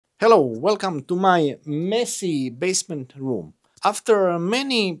Hello, welcome to my messy basement room. After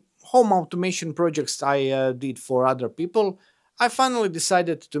many home automation projects I did for other people, I finally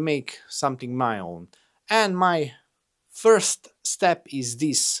decided to make something my own. And my first step is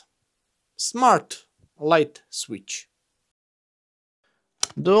this smart light switch.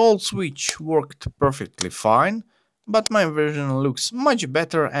 The old switch worked perfectly fine, but my version looks much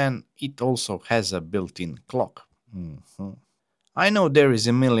better and it also has a built-in clock. Mhm. I know there is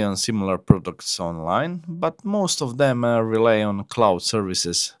a million similar products online, but most of them rely on cloud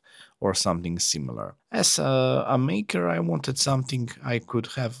services or something similar. As a maker, I wanted something I could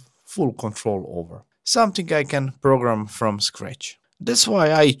have full control over, something I can program from scratch. That's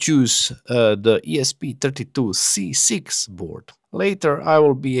why I choose the ESP32-C6 board. Later, I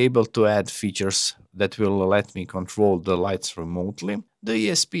will be able to add features that will let me control the lights remotely. The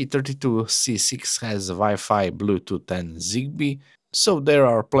ESP32-C6 has Wi-Fi, Bluetooth and Zigbee, so there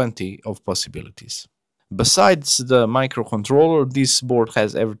are plenty of possibilities. Besides the microcontroller, this board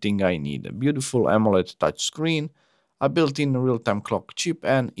has everything I need: a beautiful AMOLED touchscreen, a built-in real-time clock chip,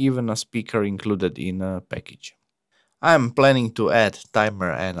 and even a speaker included in a package. I am planning to add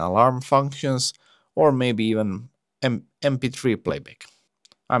timer and alarm functions, or maybe even MP3 playback.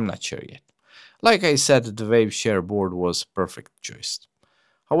 I'm not sure yet. Like I said, the Waveshare board was perfect choice.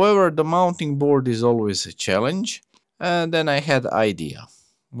 However, the mounting board is always a challenge, and then I had idea.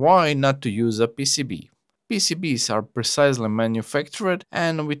 Why not to use a PCB? PCBs are precisely manufactured,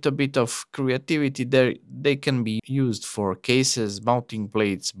 and with a bit of creativity they can be used for cases, mounting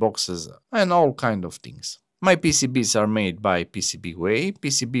plates, boxes, and all kind of things. My PCBs are made by PCBWay.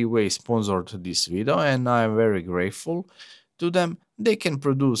 PCBWay sponsored this video and I am very grateful to them. They can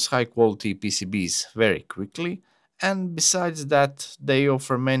produce high quality PCBs very quickly, and besides that they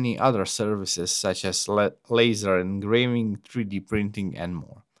offer many other services such as laser engraving, 3D printing and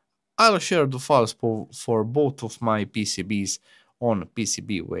more. I'll share the files for both of my PCBs on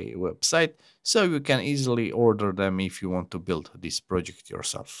PCBWay website, so you can easily order them if you want to build this project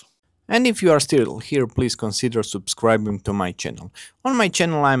yourself. And if you are still here, please consider subscribing to my channel. On my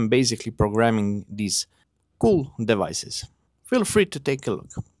channel, I'm basically programming these cool devices. Feel free to take a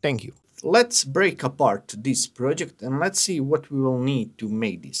look. Thank you. Let's break apart this project and let's see what we will need to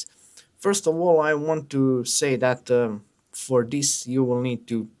make this. First of all, I want to say that for this you need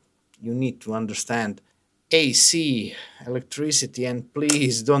to understand AC, electricity, and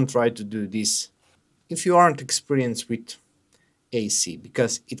please don't try to do this if you aren't experienced with AC,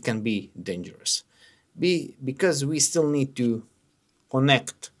 because it can be dangerous. Because we still need to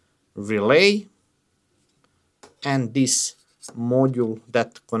connect relay and this module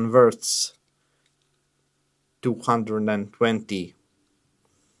that converts 220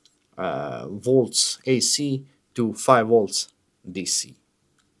 volts AC to 5 volts DC.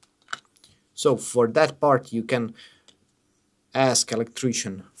 So for that part you can ask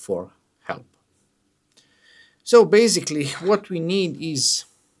electrician for help. So basically what we need is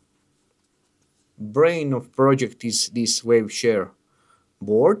brain of project is this Waveshare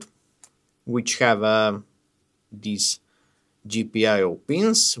board, which have these GPIO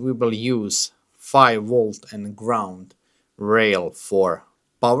pins. We will use 5 volt and ground rail for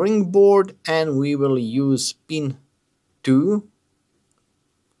powering board, and we will use pin 2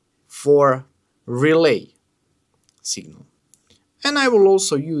 for relay signal. And I will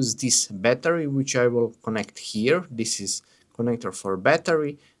also use this battery, which I will connect here. This is connector for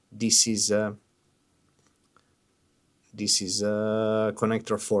battery. This is a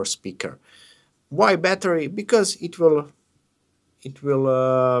connector for speaker. Why battery? Because it will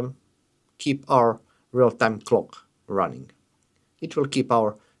keep our real-time clock running. It will keep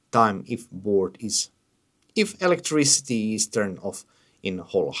our time if electricity is turned off in the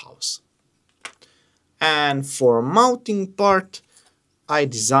whole house. And for mounting part, I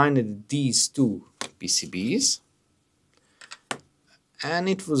designed these two PCBs, and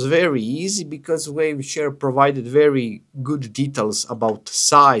it was very easy because Waveshare provided very good details about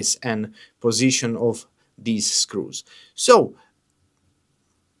size and position of these screws. So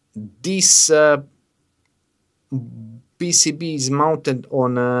this PCB is mounted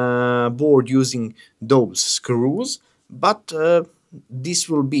on a board using those screws, but this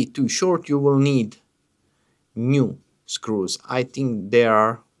will be too short. You will need new screws. I think there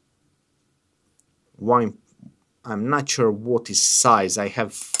are one, I'm not sure what is size. I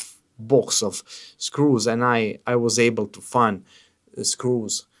have box of screws and I was able to find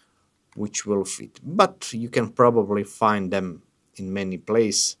screws which will fit, but you can probably find them in many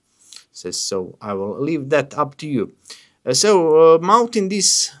places, so I will leave that up to you. Mounting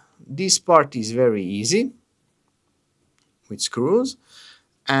this part is very easy with screws,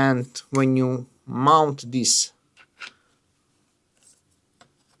 And when you mount this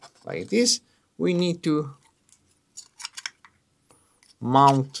like this, we need to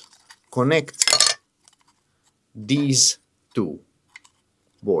connect these two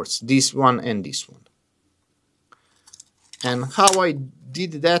boards, this one and this one. And how I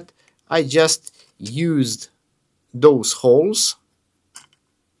did that, I just used those holes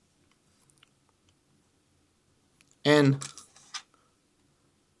and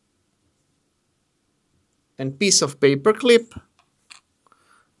piece of paper clip,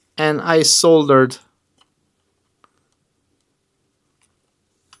 and I soldered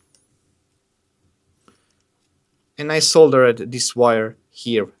this wire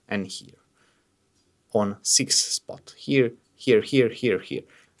here and here on 6 spot, here, here, here, here, here.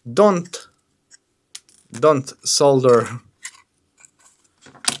 Don't solder.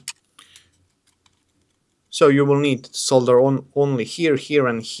 So you will need to solder on only here, here,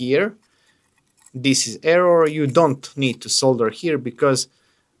 and here. This is error. You don't need to solder here because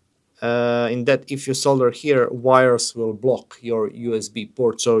in that, if you solder here, wires will block your USB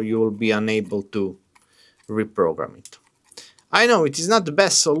port, so you will be unable to reprogram it. I know it is not the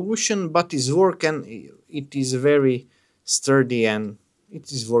best solution, but it's working. It is very sturdy and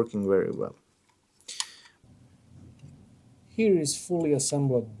it is working very well. Here is fully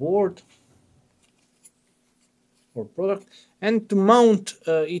assembled board or product, and to mount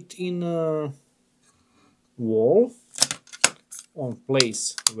it in a wall on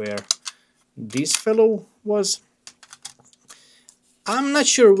place where this fellow was. I'm not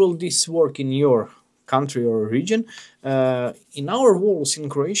sure will this work in your country or region. In our walls in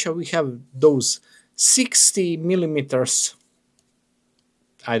Croatia we have those 60 millimeters,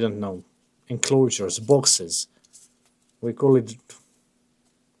 I don't know, enclosures, boxes. We call it,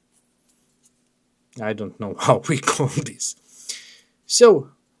 I don't know how we call this. So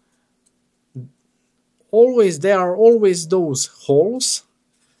there are always those holes,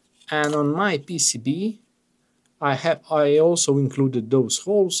 and on my PCB I also included those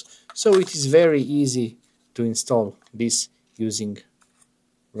holes, so it is very easy to install this using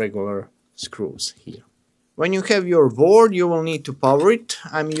regular screws here. When you have your board, you will need to power it.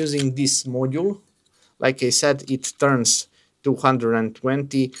 I'm using this module. Like I said, it turns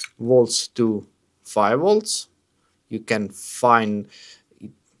 220 volts to 5 volts. You can find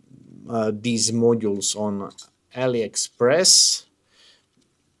these modules on AliExpress.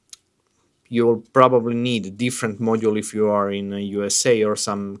 You'll probably need a different module if you are in USA or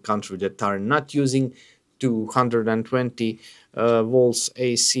some country that are not using 220 volts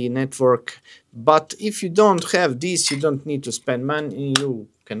AC network. But if you don't have this, you don't need to spend money. You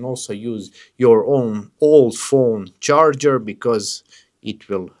can also use your own old phone charger, because it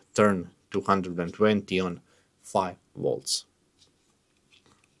will turn 220 on 5 volts.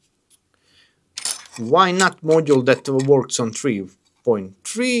 Why not module that works on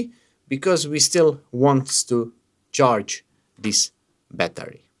 3.3? Because we still want to charge this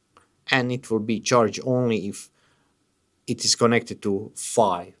battery, and it will be charged only if it is connected to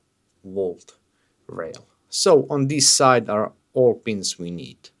 5 volt rail. So on this side are all pins we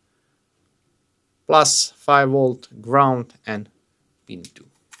need, plus 5 volt, ground, and pin 2.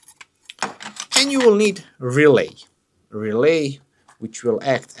 And you will need relay which will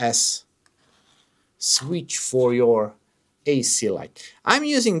act as switch for your AC light. I'm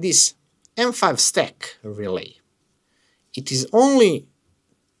using this M5 stack relay. It is only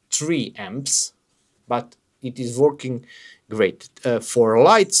 3 amps, but it is working great. For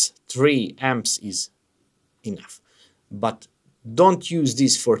lights, 3 amps is enough. But don't use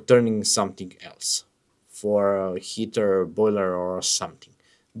this for turning something else, for a heater, boiler, or something.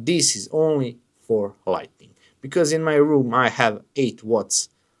 This is only for lighting, because in my room I have 8 watts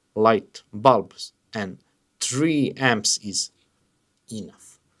light bulbs and 3 amps is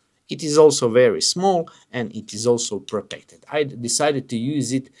enough. It is also very small and it is also protected. I decided to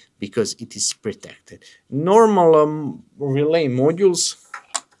use it because it is protected. Normal relay modules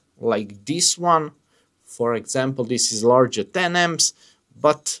like this one, for example, this is larger 10 amps,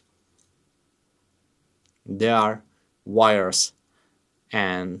 but there are wires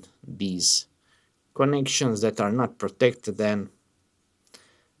and these connections that are not protected, and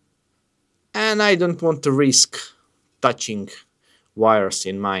I don't want to risk touching wires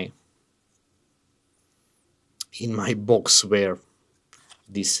in my box where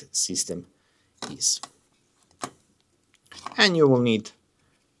this system is. And you will need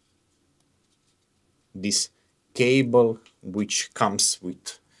this cable which comes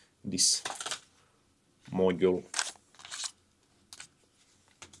with this module.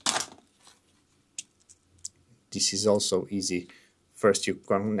 This is also easy First you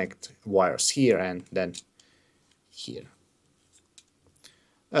connect wires here and then here.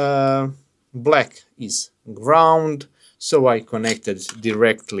 Black is ground, so I connected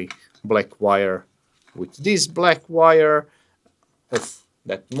directly black wire with this black wire of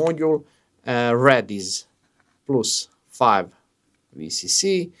that module. Red is plus 5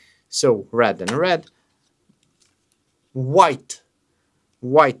 VCC, so red and red. White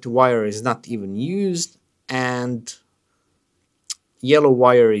wire is not even used, and yellow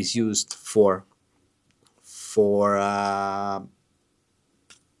wire is used for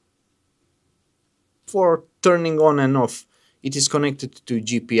turning on and off. It is connected to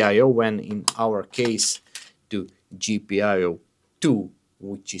GPIO, and in our case to GPIO 2,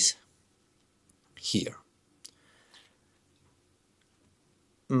 which is here.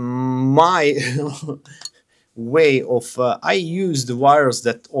 My way of I use the wires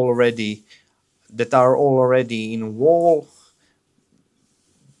that are already in wall.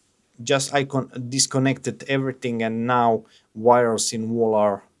 Just I disconnected everything, and now wires in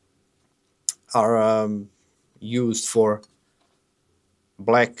wall are used for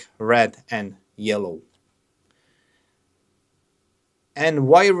black, red and yellow. And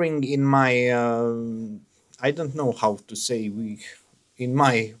wiring in my I don't know how to say, in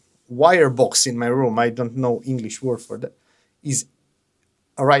my wire box in my room, I don't know English word for that, is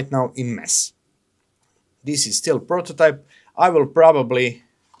right now in mess. This is still prototype. I will probably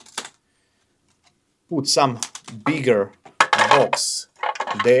put some bigger box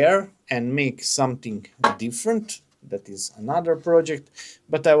there and make something different. That is another project,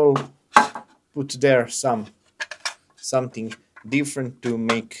 but I will put there something different to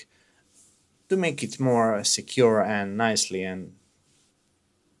make it more secure and nicely, and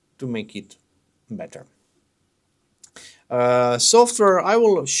to make it better. Software, I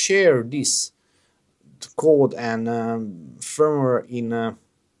will share this code and firmware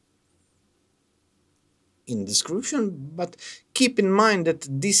in description, but keep in mind that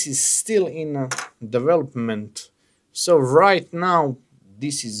this is still in development. So right now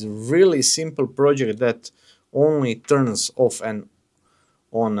this is a really simple project that only turns off and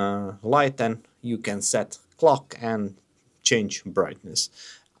on a light, and you can set clock and change brightness.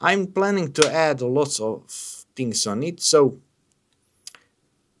 I'm planning to add lots of things on it, so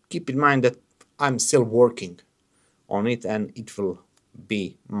keep in mind that I'm still working on it and it will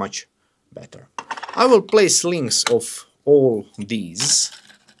be much better. I will place links of all these.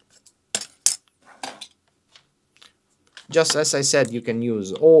 Just as I said, you can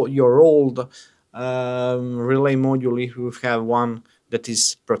use all your old relay module. If you have one that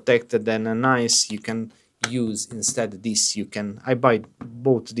is protected and nice, you can use instead this. I buy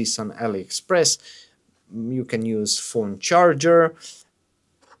both this on AliExpress. You can use phone charger,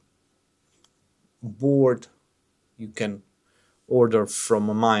 board. You can order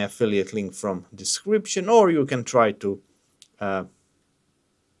from my affiliate link from description, or you can try to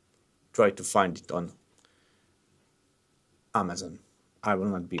find it on Amazon. I will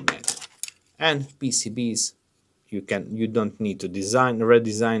not be mad. And PCBs, you don't need to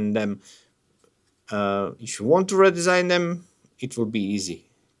redesign them. If you want to redesign them, it will be easy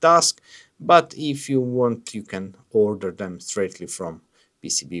task, but if you want, you can order them straightly from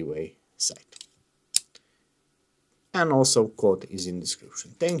PCB site. And also code is in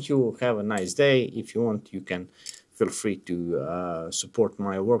description. Thank you, have a nice day. If you want, you can feel free to support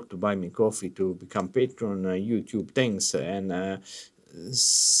my work, to buy me coffee, to become patron, YouTube, thanks, and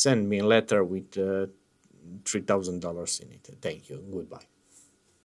send me a letter with $3,000 in it. Thank you, goodbye.